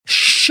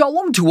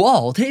Shalom to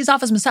all. Today's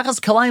daf is Maseches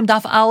Kilayim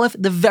daf Aleph,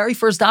 the very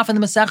first daf in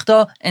the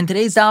Masechta, and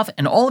today's daf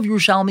and all of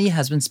Yerushalmi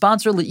has been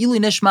sponsored Le'ilu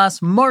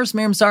Nishmas, Mars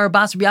Miriam Sarah,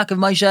 Bas Rabbi Yaakov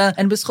Moshe,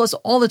 and b'schus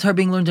all the Torah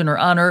being learned in her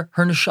honor.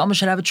 Her neshama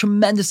should have a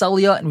tremendous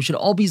aliyah, and we should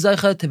all be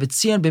zeicha to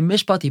v'tzion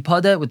b'mishpat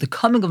yipadeh with the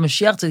coming of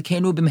Mashiach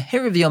Tzidkenu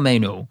b'mehir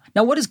v'yameinu.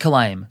 Now, what is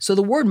Kilayim? So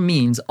the word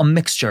means a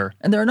mixture,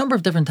 and there are a number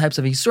of different types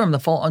of Yisurim that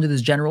fall under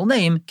this general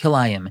name,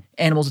 Kilayim.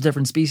 Animals of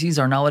different species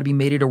are not allowed to be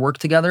mated or work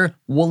together.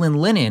 Wool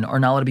and linen are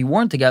not allowed to be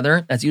worn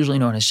together. That's usually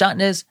known as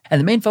shatnez.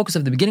 And the main focus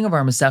of the beginning of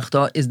our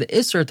Masechta is the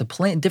Isser to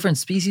plant different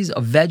species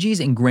of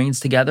veggies and grains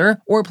together,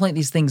 or plant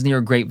these things near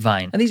a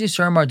grapevine. And these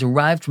Yisurim are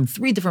derived from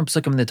 3 different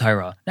psukim in the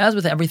Torah. Now, as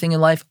with everything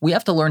in life, we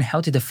have to learn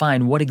how to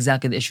define what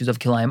exactly the issues of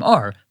Kilayim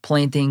are.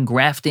 Planting,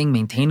 grafting,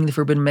 maintaining the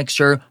forbidden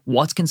mixture,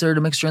 what's considered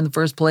a mixture in the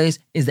first place,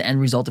 is the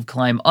end result of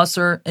Kilayim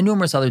Usser, and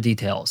numerous other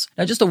details.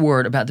 Now, just a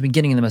word about the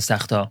beginning of the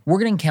Masechta. We're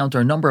going to encounter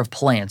a number of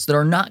plants that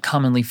are not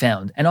commonly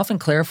found, and often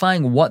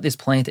clarifying what this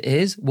plant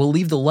is will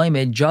leave the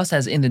limed just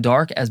as in the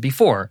dark as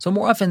before. So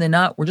more often than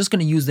not, we're just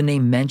going to use the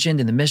name mentioned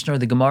in the Mishnah or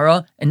the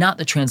Gemara and not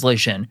the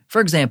translation.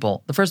 For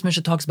example, the first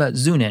Mishnah talks about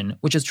zunin,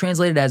 which is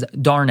translated as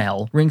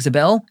darnel. Rings a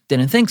bell?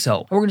 Didn't think so.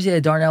 And we're going to say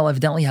that darnel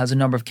evidently has a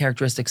number of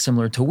characteristics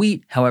similar to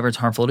wheat. However, it's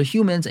harmful to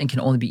humans and can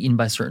only be eaten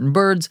by certain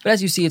birds. But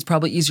as you see, it's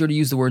probably easier to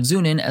use the word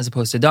zunin as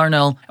opposed to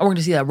darnel. And we're going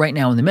to see that right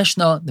now in the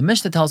Mishnah. The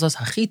Mishnah tells us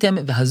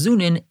hachitim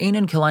v'hazunin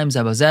einen kilayim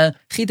zabazeh.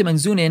 Chitim and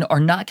zunin are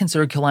not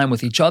considered kilayim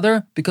with each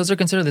other because they're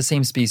considered the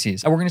same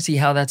species. And we're going to see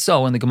how that's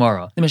so in the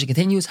Gemara. The Mishnah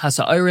continues,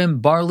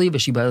 hasa'arim, barley,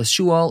 v'shibal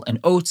shual, and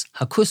oats,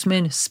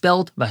 hakusmin,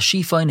 spelt,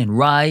 v'shifain, and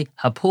rye,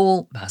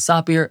 hapul,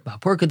 v'hasapir,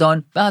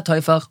 v'hapurkadon,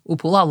 v'hatoifach,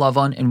 upula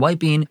lavan, and white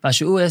bean,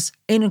 v'shu'us,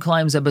 einen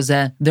kilayim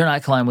zabazeh. They're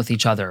not kilayim with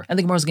each other. And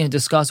the Gemara is going to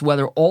discuss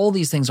whether all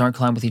these things aren't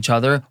kilayim with each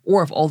other,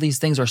 or if all these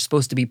things are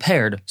supposed to be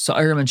paired.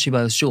 Sa'arim and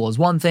shibal shual is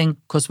one thing,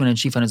 kusmin and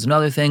shifan is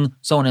another thing,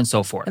 so on and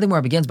so forth. And the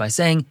Gemara begins by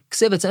saying,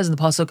 Ksiv, it says in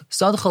the pasuk,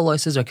 Sad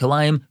chaloises are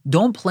kilayim,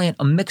 don't plant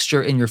a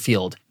mixture in your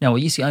field. Now,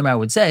 what Yisi Aymar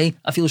would say,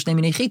 afilu shnei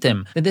minei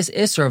chitim, that this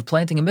isser of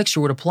planting a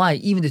mixture would apply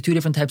even to 2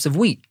 different types of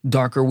wheat,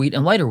 darker wheat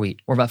and lighter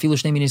wheat, or vafilu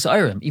shnei minei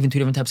sa'arim, even 2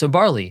 different types of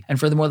barley. And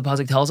furthermore, the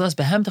pasuk tells us,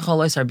 behem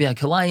techalois arbia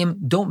kilayim,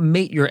 don't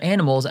mate your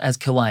animals as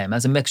kilayim,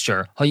 as a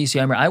mixture. Ha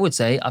Yisi Aymar, I would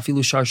say,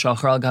 afilu shar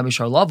shachar al gabi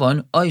shar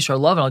lavan, ay shar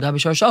lavan al gabi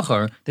shar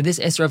shachar, that this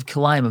isser of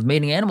kilayim of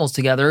mating animals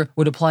together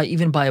would apply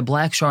even by a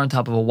black shar on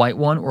top of a white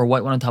one, or a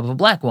white one on top of a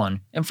black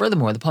one. And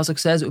furthermore, the pasuk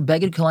says,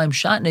 beged kilayim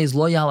shatnez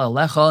lo yal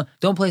alecha,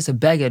 don't place a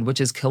beged,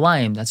 which is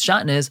kilayim, that's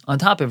shatnez, on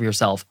top of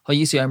yourself. Ha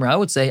Yisi Aymar, I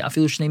would say,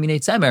 afilu shnei minei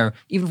tzemer,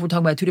 even if we're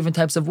talking about 2 different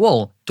types of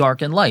wool,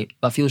 dark and light,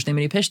 afilu shnei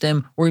minei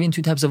pishtim, or even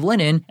 2 types of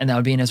linen, and that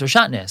would be an esor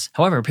shatnez.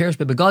 However, perish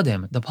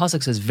bebegadim, the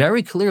pasuk says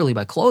very clearly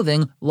by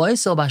clothing, lo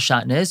yisel ba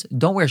shatnez,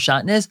 don't wear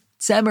shatnez,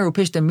 tzemer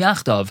upishtem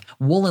yachtav,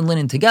 wool and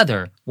linen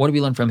together. What do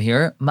we learn from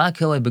here? Ma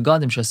kilay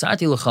begadim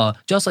shasarti lecha,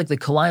 just like the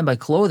kilayim by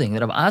clothing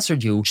that have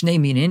answered you, shnei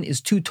minin is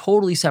 2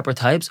 totally separate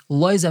types,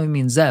 loy zevim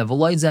min zeh,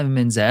 v'loy zevim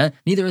min zeh,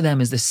 neither of them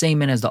is the same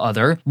min as the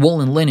other.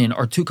 Wool and linen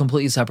are 2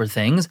 completely separate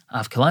things.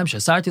 Av kilayim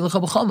shasarti lecha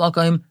b'chol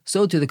makayim,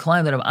 so to the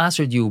kilayim that have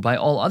answered you by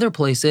all other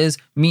places,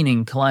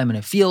 meaning kilayim in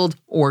a field,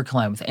 or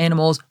kilayim with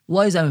animals,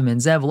 loy zevim min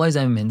zeh, v'loy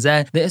zevim min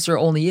zeh, the isser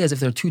only is if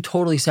they're 2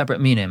 totally separate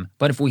minim.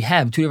 But if we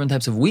have 2 different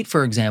types of wheat,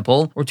 for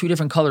example, or 2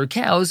 different colored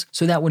cows,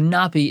 so that would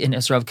not be an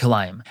isser of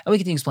kilayim. And we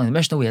continue to explain the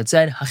Mishnah. We had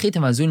said,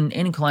 hachitim hazunin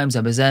ein kilayim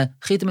zabazeh,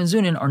 chitim and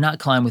zunin are not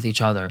kilayim with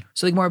each other.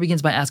 So the Gemara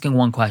begins by asking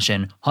one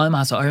question, ha'im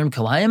hasa'arim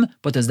kilayim,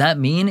 but does that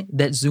mean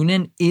that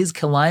zunin is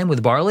kilayim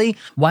with barley?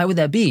 Why would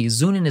that be?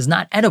 Zunin is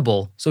not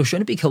edible, so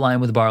shouldn't it be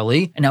kilayim with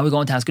barley? And now we go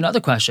on to ask another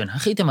question,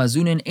 hachitim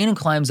hazunin ein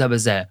kilayim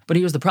zabazeh. But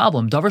here's the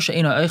problem, davar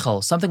she'ena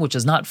eichel, something which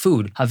is not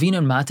food,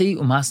 havinan mati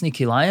umasni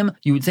kilayim,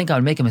 you would think I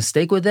would make a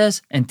mistake with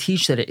this and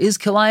teach that it is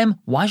kilayim.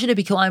 Why should it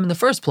be kilayim in the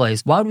first place?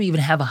 Why would we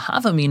even have a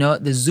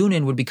havamina, the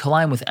zunin would be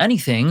kilayim with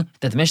anything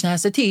that the Mishnah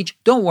has to teach?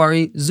 Don't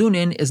worry,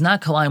 zunin is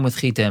not kilayim with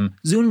chitim.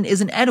 Zunin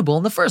isn't edible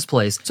in the first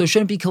place, so it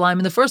shouldn't be kilayim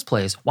in the first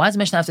place. Why does the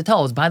Mishnah have to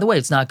tell us, by the way,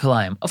 it's not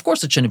kilayim? Of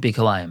course it shouldn't be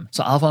kilayim.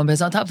 So Alpha and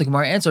Bez on top, the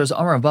Gemara answers,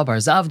 Amar of Babar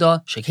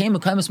Zavda, Shekeim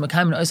Mekaimus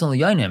Mekaimin Oisel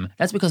L'Yonim.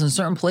 That's because in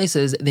certain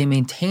places they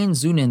maintain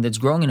zunin that's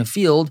growing in a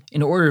field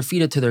in order to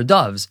feed it to their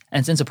doves.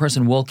 And since a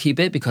person will keep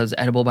it because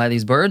it's edible by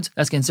these birds,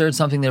 that's considered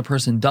something that a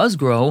person does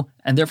grow,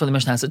 and therefore the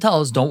Mishnah has to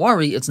tell us, don't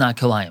worry, it's not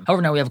kilayim.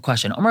 However, now we have a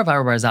question. Amar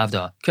Bar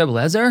Zavda, Rebbe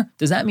Lezer,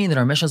 does that mean that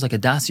our Mishnah is like a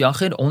das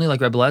yachid, only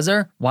like Rebbe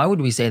Lezer? Why would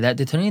we say that?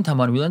 The Tanin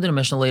Taman, we learned in a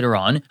Mishnah later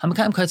on,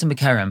 Hamakayim Kaitzim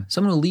Bekerem,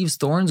 someone who leaves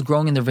thorns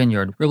growing in their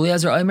vineyard. Rebbe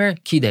Lezer Omer,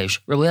 Kidesh.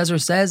 Rebbe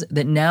Lezer says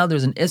that now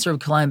there's an isser of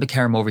Kilayim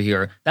Bekerem over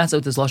here. That's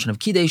what this lashon of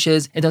Kidesh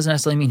is. It doesn't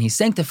necessarily mean he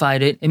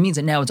sanctified it. It means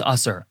that now it's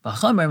usser.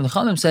 V'chamer and the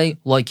Chamim say,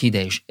 like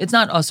Kidesh. It's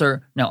not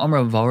usser. Now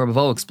Amar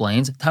Rebbe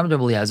explains, Tam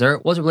Rebbe Lezer,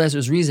 what's Rebbe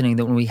Lezer's reasoning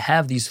that when we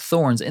have these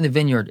thorns in the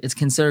vineyard, it's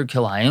considered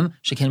Kilayim,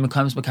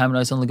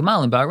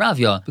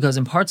 because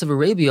in parts of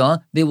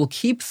Arabia, they will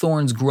keep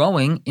thorns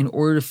growing in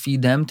order to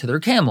feed them to their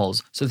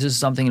camels. So this is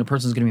something a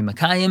person is going to be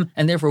Makayim,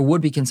 and therefore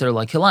would be considered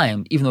like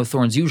Kilayim, even though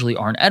thorns usually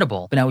aren't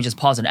edible. But now we just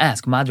pause and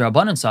ask, Mad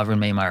Rabbanan Sovereign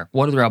Maymar,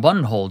 what do the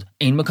Rabbanan hold?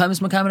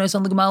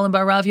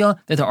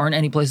 That there aren't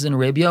any places in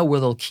Arabia where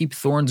they'll keep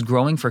thorns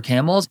growing for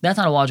camels? That's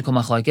not a logical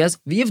machlokes.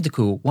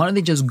 V'yivdeku, why don't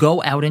they just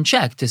go out and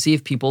check to see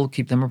if people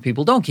keep them or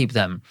people don't keep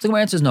them? So the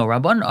answer is no.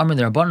 Rabbanan Amr,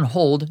 the Rabbanan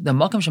hold that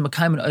makam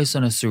shemakayim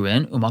oisan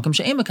asurin, umakam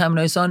she'em makayim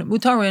oisan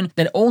mutarin,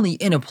 that only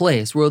in a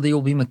place where they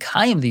will be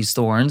makayim these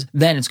thorns,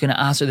 then it's going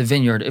to aser the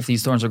vineyard if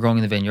these thorns are growing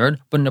in the vineyard.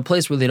 But in a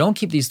place where they don't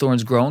keep these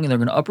thorns growing and they're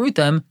going to uproot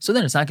them, so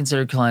then it's not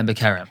considered Kilayim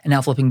b'kerem. And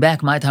now flipping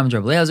back, my time to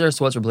Rabbi Eliezer.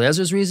 So what's Rabbi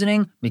Eliezer's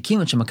reasoning? Since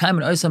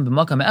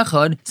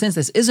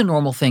this is a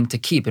normal thing to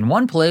keep in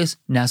one place,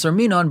 nasar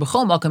minon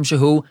b'chol makam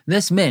shehu,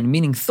 this min,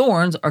 meaning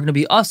thorns, are going to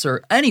be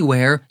usher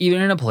anywhere,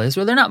 even in a place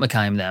where they're not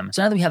makayim them.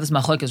 So now that we have this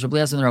machlokes Rabbi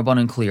Eliezer and the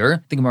Rabbanan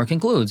clear, the Gemara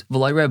concludes,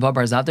 V'lai Rabbi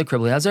Bar Zavda Rabbi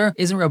Eliezer,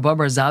 isn't Rabbi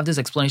Bar Zavda's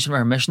explanation of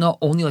our Mishnah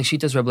only like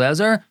Shitas Rabbi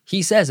Eliezer?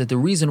 He says that the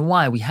reason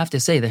why we have to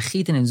say that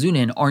chitin and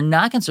zunin are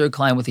not considered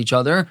Kilayim with each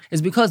other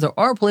is because there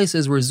are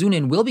places where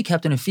zunin will be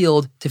kept in a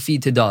field to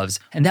feed to doves,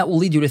 and that will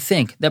lead you to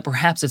think that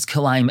perhaps it's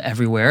Kilayim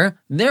everywhere.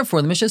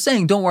 Therefore, the Mishnah is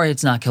saying, don't worry,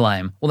 it's not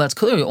Kilayim. Well, that's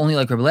clearly only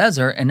like Rabbi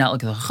Eliezer and not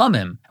like the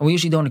Chachamim. And we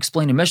usually don't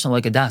explain a Mishnah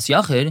like a Das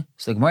Yachid.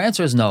 So the Gemara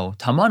answer is no.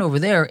 Taman over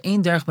there,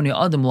 ein derech b'nei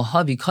adam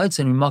lahavi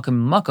kaitzin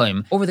mimakim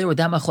mimakim. Over there with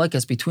that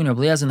machlekes between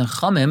Rabbi Eliezer and the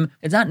Chachamim,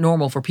 it's not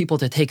normal for people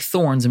to take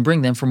thorns and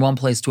bring them from one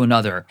place to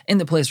another. In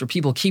the place where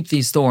people keep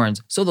these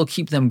thorns, so they'll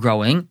keep them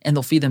growing and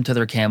they'll feed them to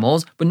their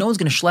camels, but no one's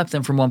going to schlep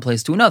them from one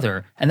place to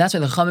another. And that's why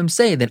the Chachamim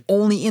say that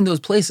only in those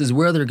places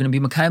where they're going to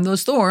be makayim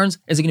those thorns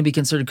is it going to be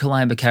considered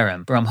Kilayim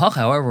b'kerem. But Ramchach,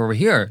 however, over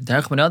here,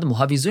 derech b'nei adam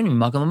lahavi zunim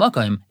mimakim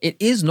mimakim. It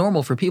is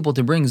normal for people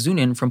to bring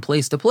zunin from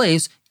place to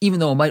place, even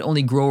though it might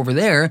only grow over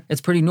there.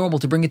 It's pretty normal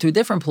to bring it to a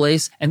different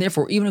place, and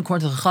therefore, even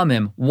according to the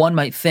Chachamim, one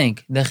might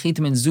think that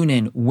chitim and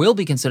zunin will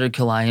be considered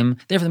Kilayim.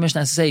 Therefore, the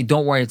Mishnah has to say,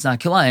 don't worry, it's not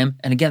Kilayim.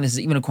 And again, this is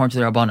even according to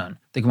the Rabbanan.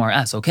 The Gemara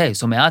asks, okay,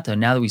 so me'ata,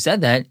 now that we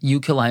said that,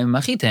 you Kilayim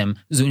machitim,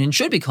 zunin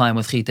should be Kilayim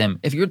with chitim.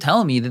 If you're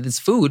telling me that this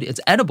food, it's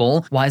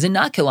edible, why is it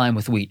not Kilayim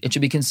with wheat? It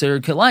should be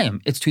considered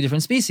Kilayim. It's two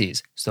different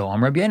species. So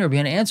Rabbi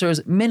Yana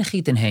answers, min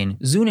chitin hein,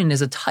 zunin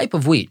is a type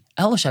of wheat.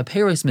 El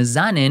shaperis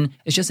mizanin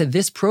is just that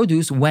this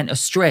produce went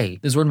astray.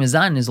 This word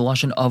mizanin is a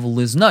lashon of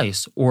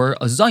liznais, or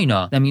a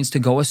zaina. That means to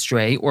go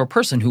astray, or a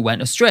person who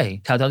went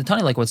astray.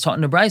 Taudatani, like what's taught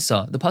in the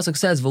Brisa. The pasuk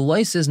says,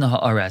 v'lois na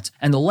haaretz,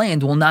 and the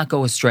land will not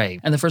go astray.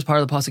 And the first part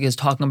of the pasuk is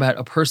talking about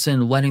a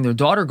person letting their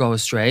daughter go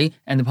astray,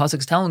 and the pasuk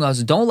is telling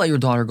us, don't let your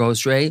daughter go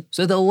astray,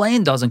 so the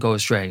land doesn't go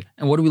astray.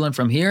 And what do we learn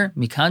from here?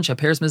 Mikan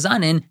shaperis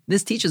mizanin.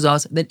 This teaches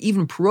us that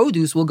even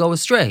produce will go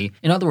astray.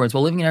 In other words,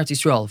 while living in Eretz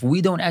Yisrael, if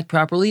we don't act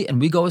properly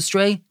and we go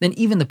astray, then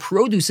even the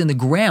produce in the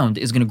ground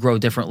is going to grow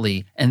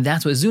differently. And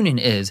that's what zunin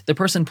is. The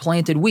person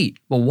planted wheat.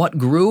 Well, what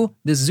grew?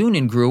 The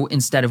zunin grew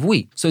instead of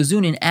wheat. So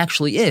zunin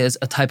actually is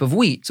a type of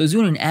wheat. So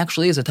zunin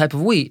actually is a type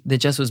of wheat that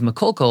just was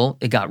mekolkol,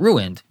 it got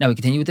ruined. Now we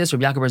continue with this.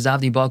 Rabbi Yaakov bar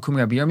Zavdi ba kumi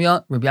Rabbi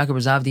Yirmiyah. Rabbi Yaakov bar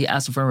Zavdi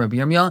asked in front of Rabbi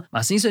Yirmiyah,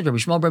 Masisa Rabbi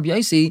Shmuel bar Rabbi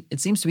Yosi.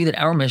 It seems to be that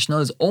our Mishnah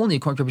is only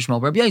according to Rabbi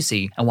Shmuel bar Rabbi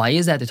Yosi. And why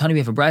is that? The Tani we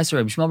have a brayso,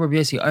 Rabbi Shmuel bar Rabbi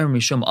Yosi, Ayrim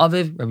Mishum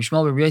Aviv. Rabbi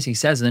Shmuel bar Rabbi Yosi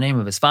says in the name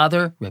of his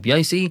father, Rabbi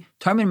Yosi,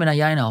 Tarmin min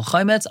hayayin al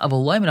chaymetz,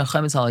 avoloy min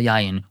chaymetz al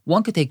yayin.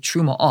 One could take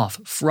truma off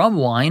from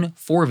wine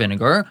for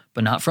vinegar,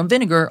 but not from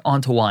vinegar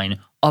onto wine.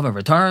 Of a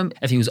return,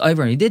 if he was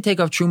over and he did take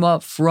off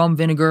truma from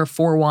vinegar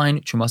for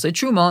wine, truma say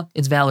truma,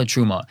 it's valid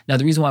truma. Now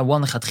the reason why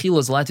one lechatchila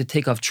is allowed to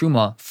take off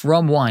truma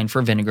from wine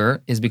for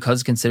vinegar is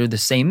because it's considered the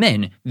same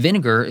min.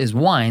 Vinegar is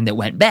wine that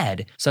went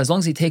bad. So as long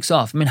as he takes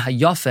off min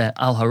hayafe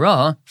al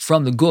hara,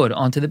 from the good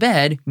onto the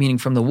bad, meaning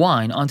from the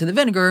wine onto the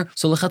vinegar,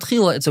 so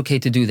lechatchila it's okay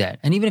to do that.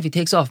 And even if he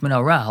takes off min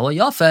hara al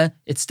yafe,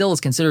 it still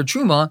is considered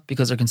truma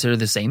because they're considered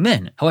the same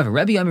min. However,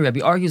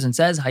 Rabbi argues and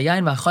says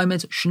hayayin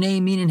v'chaymetz shnei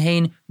minin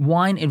hein,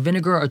 wine and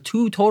vinegar are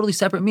two totally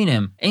separate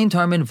minim. Ein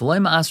tarmin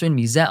v'loy ma'asrin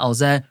mizeh al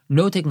zeh,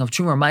 no taking of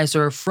truma or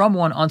meiser from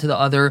one onto the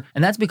other,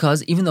 and that's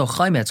because even though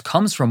chaymetz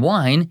comes from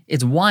wine,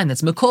 it's wine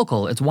that's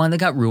mekolkol, it's wine that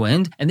got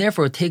ruined, and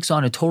therefore it takes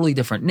on a totally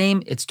different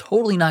name. It's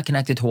totally not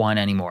connected to wine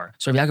anymore.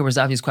 So Rabbi Yaakov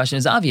bar Zavdi's question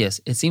is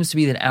obvious. It seems to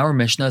be that our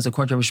Mishnah is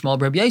according to Rabbi Shmuel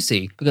bar Rabbi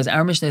Yosi, because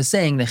our Mishnah is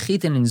saying that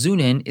chitin and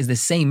zunin is the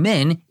same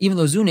min, even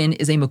though zunin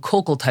is a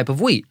mekolkol type of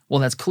wheat.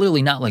 Well, that's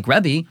clearly not like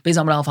Rebbe. Beis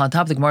Amud Aleph on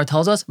top, the Gemara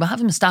tells us,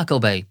 v'hav mistakel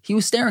bei. He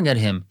was staring at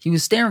him. He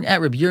was staring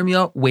at Rabbi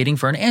Yirmiyah, waiting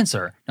for an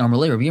answer. Now, Rabbi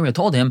Yirmiyah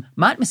told him,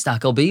 Mat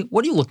mistakel bei,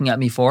 what are you looking at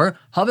me for?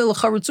 Have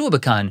l'charitzu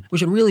bekan. We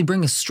should really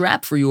bring a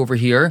strap for you over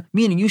here,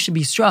 meaning you should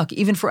be struck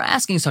even for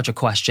asking such a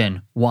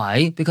question.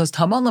 Why? Because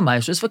taman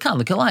l'maiser is v'kan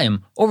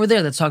l'Kilayim. Over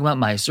there, that's talking about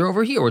maiser.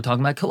 Over here, we're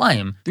talking about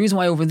Kilayim. The reason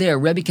why over there,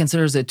 Rebbe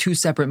considers it two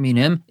separate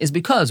minim is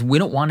because we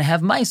don't want to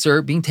have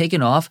maiser being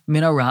taken off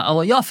min hara al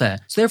yafe.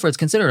 So therefore, it's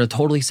considered a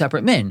totally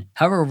separate min.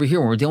 However, over here,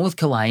 when we're dealing with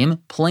Kilayim,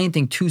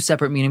 planting two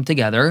separate minim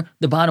together,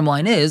 the bottom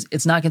line is,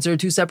 it's not considered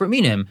two separate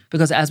minim,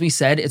 because as we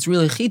said, it's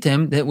really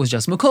Chitim that was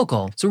just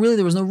Mekokol. So really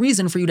there was no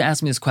reason for you to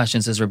ask me this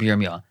question, says Rabbi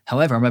Yirmiyah.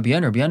 However, Rabbi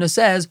Yonah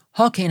says,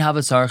 Hakain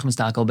Havatzarch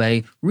Mistakal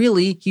Bey.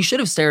 Really, he should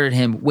have stared at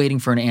him waiting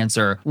for an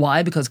answer.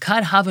 Why? Because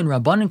Kad Havin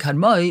Rabbanan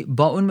Kadmai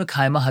Ba'un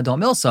Mekaima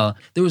Hadam Ilsa.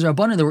 There was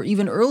Rabbanan that were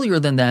even earlier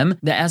than them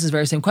that asked this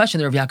very same question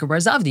that Rav Yaakov Bar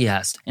Zavdi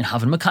asked. And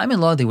Havin Mekaimin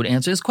law, they would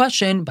answer this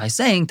question by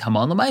saying,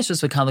 Taman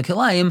L'Maisers V'kan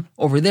Kilayim.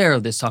 Over there,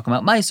 this is talking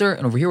about Meiser,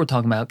 and over here we're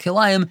talking about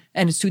Kilayim,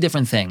 and it's two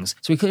different things.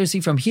 So we clearly see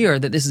from here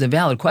that this is a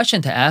valid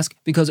question to ask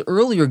because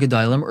earlier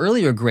Gedalim,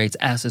 earlier greats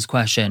asked this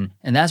question.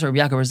 And that's why Rav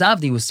Yaakov Bar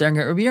Zavdi was staring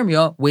at Rabbi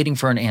Yirmiyah waiting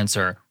for an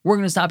answer. We're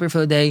going to stop here for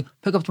the day,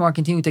 pick up tomorrow,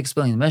 continue to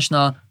explain the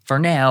Mishnah. For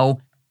now,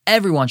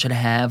 everyone should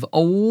have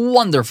a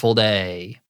wonderful day.